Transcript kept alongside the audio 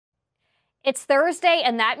It's Thursday,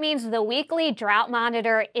 and that means the weekly Drought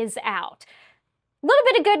Monitor is out. A little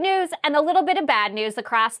bit of good news and a little bit of bad news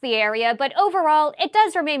across the area, but overall, it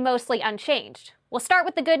does remain mostly unchanged. We'll start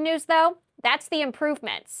with the good news, though. That's the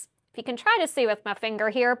improvements. If you can try to see with my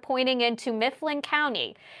finger here, pointing into Mifflin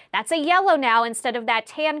County. That's a yellow now instead of that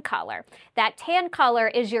tan color. That tan color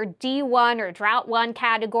is your D1 or Drought 1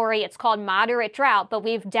 category. It's called moderate drought, but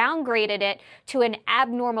we've downgraded it to an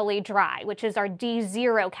abnormally dry, which is our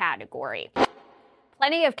D0 category.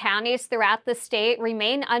 Plenty of counties throughout the state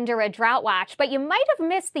remain under a drought watch, but you might have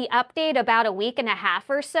missed the update about a week and a half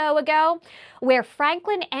or so ago, where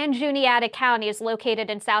Franklin and Juniata counties located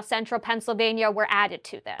in south central Pennsylvania were added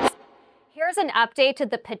to this. Here's an update to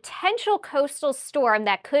the potential coastal storm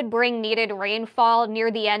that could bring needed rainfall near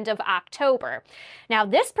the end of October. Now,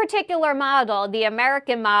 this particular model, the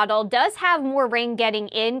American model, does have more rain getting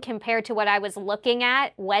in compared to what I was looking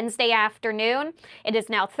at Wednesday afternoon. It is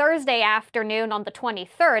now Thursday afternoon on the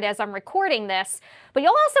 23rd as I'm recording this, but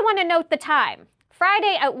you'll also want to note the time.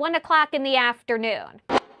 Friday at 1 o'clock in the afternoon.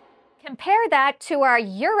 Compare that to our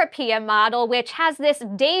European model, which has this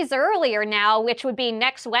days earlier now, which would be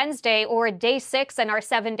next Wednesday or day 6 in our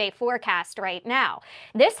 7-day forecast right now.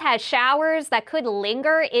 This has showers that could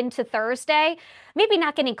linger into Thursday, maybe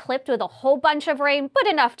not getting clipped with a whole bunch of rain, but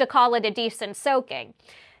enough to call it a decent soaking.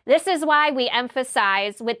 This is why we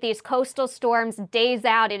emphasize with these coastal storms days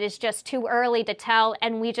out, it is just too early to tell,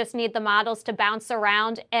 and we just need the models to bounce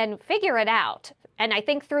around and figure it out. And I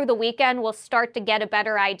think through the weekend, we'll start to get a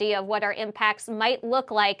better idea of what our impacts might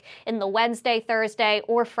look like in the Wednesday, Thursday,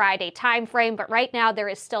 or Friday timeframe. But right now, there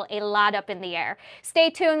is still a lot up in the air.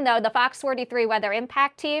 Stay tuned, though. The Fox 43 Weather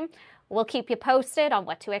Impact Team will keep you posted on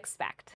what to expect.